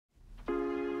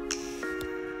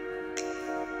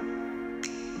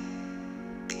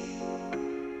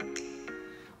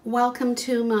welcome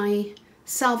to my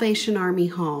Salvation Army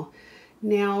haul.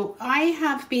 Now, I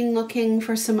have been looking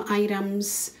for some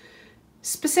items,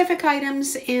 specific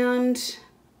items, and,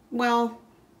 well,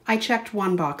 I checked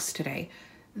one box today.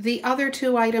 The other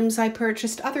two items I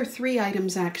purchased, other three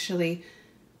items actually,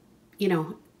 you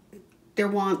know, they're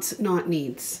wants, not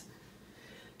needs.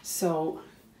 So,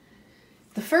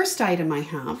 the first item I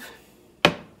have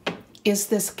is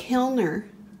this Kilner.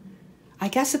 I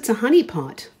guess it's a honey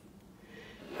pot.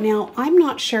 Now, I'm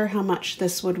not sure how much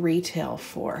this would retail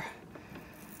for,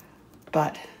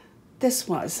 but this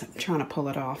was, I'm trying to pull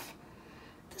it off,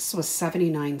 this was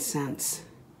 79 cents.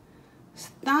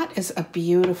 That is a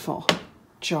beautiful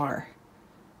jar,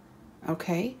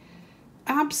 okay?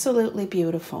 Absolutely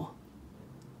beautiful.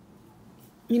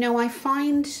 You know, I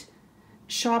find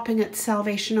shopping at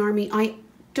Salvation Army, I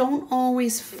don't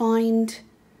always find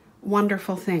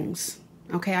wonderful things,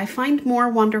 okay? I find more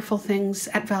wonderful things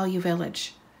at Value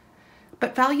Village.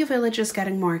 But Value Village is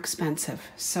getting more expensive.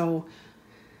 So,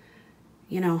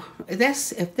 you know,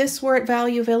 if this were at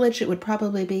Value Village, it would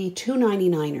probably be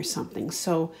 $2.99 or something.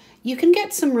 So you can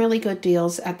get some really good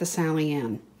deals at the Sally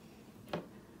Ann.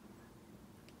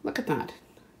 Look at that.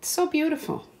 It's so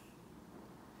beautiful.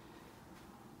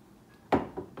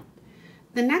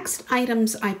 The next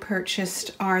items I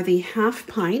purchased are the half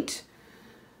pint,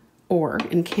 or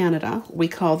in Canada, we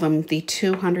call them the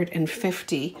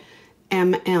 250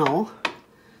 ml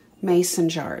mason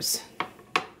jars.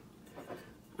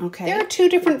 Okay, there are two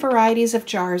different varieties of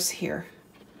jars here.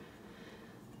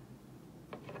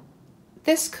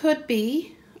 This could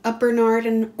be a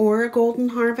Bernardin or a Golden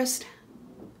Harvest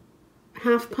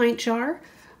half pint jar.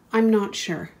 I'm not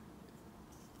sure.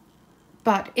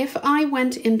 But if I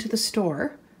went into the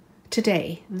store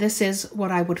today, this is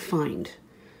what I would find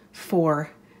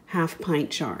for half pint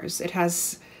jars. It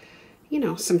has, you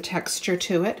know, some texture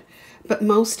to it, but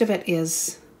most of it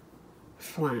is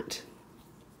flat,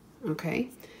 okay?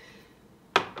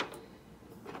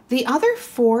 The other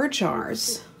four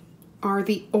jars are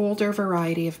the older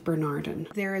variety of Bernardin.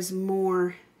 There is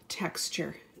more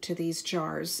texture to these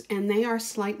jars, and they are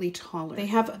slightly taller. They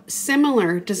have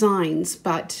similar designs,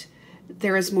 but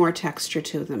there is more texture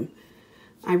to them.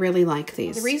 I really like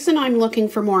these. The reason I'm looking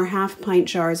for more half pint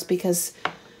jars because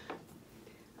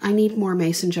I need more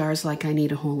mason jars like I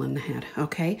need a hole in the head,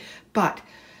 okay? But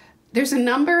there's a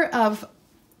number of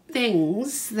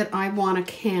things that I want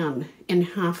to can in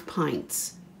half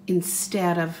pints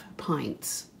instead of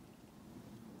pints.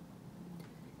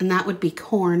 And that would be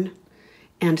corn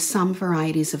and some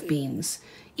varieties of beans.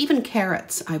 Even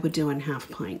carrots I would do in half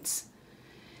pints.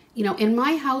 You know, in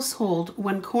my household,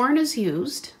 when corn is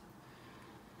used,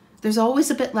 there's always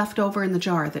a bit left over in the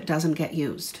jar that doesn't get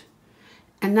used.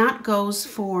 And that goes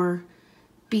for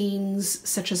beans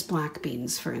such as black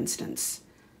beans, for instance.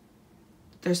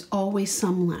 There's always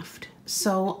some left.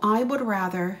 So I would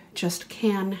rather just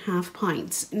can half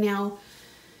pints. Now,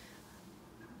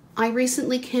 I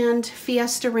recently canned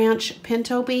Fiesta Ranch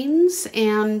pinto beans,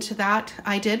 and that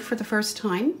I did for the first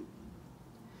time.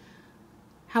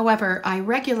 However, I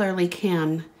regularly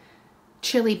can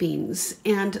chili beans,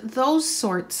 and those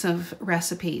sorts of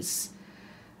recipes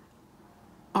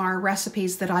are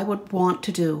recipes that I would want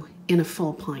to do in a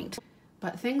full pint.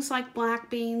 But things like black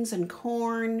beans and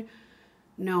corn,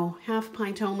 no, half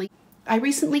pint only. I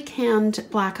recently canned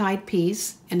black-eyed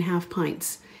peas in half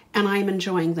pints, and I'm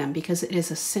enjoying them because it is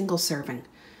a single serving,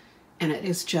 and it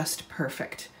is just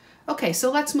perfect. Okay,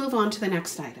 so let's move on to the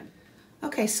next item.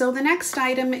 Okay, so the next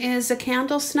item is a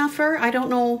candle snuffer. I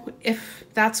don't know if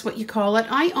that's what you call it.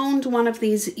 I owned one of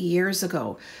these years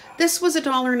ago. This was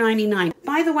 $1.99.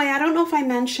 By the way, I don't know if I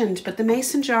mentioned, but the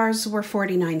mason jars were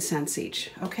 49 cents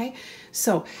each, okay?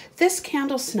 So this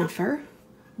candle snuffer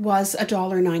was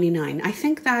 $1.99. I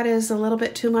think that is a little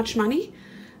bit too much money,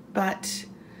 but,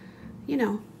 you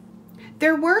know,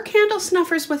 there were candle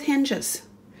snuffers with hinges.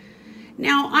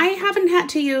 Now, I haven't had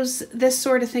to use this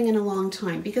sort of thing in a long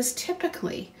time because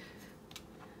typically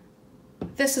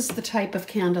this is the type of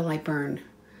candle I burn.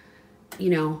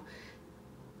 You know,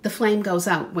 the flame goes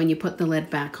out when you put the lid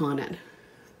back on it.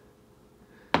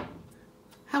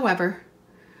 However,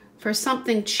 for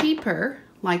something cheaper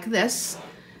like this,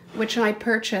 which I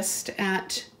purchased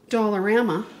at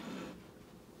Dollarama,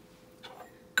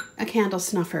 a candle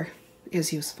snuffer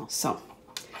is useful. So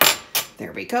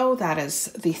there we go. That is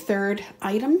the third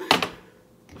item.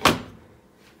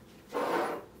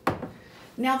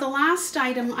 Now the last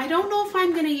item, I don't know if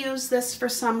I'm going to use this for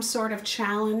some sort of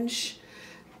challenge,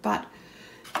 but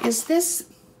is this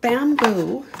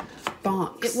bamboo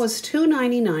box. It was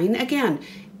 $2.99. Again,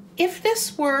 if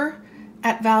this were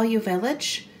at Value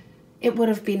Village, it would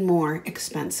have been more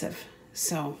expensive.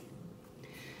 So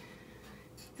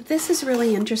this is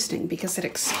really interesting because it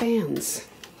expands.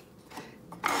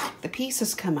 The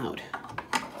pieces come out,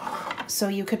 so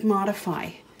you could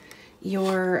modify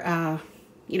your,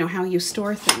 you know, how you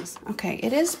store things. Okay,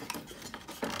 it is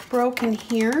broken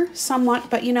here somewhat,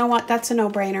 but you know what? That's a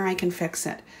no-brainer. I can fix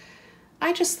it.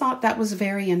 I just thought that was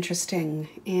very interesting,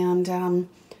 and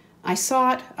I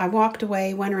saw it, I walked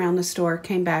away, went around the store,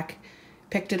 came back,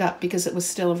 picked it up because it was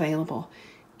still available.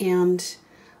 And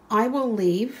I will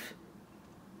leave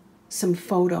some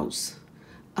photos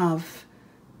of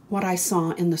what I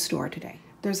saw in the store today.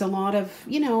 There's a lot of,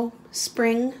 you know,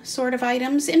 spring sort of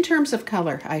items, in terms of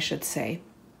color, I should say.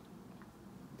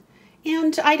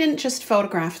 And I didn't just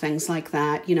photograph things like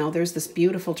that. You know, there's this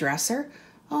beautiful dresser.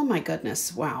 Oh my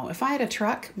goodness, wow. If I had a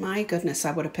truck, my goodness,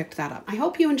 I would have picked that up. I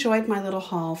hope you enjoyed my little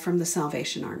haul from the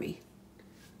Salvation Army.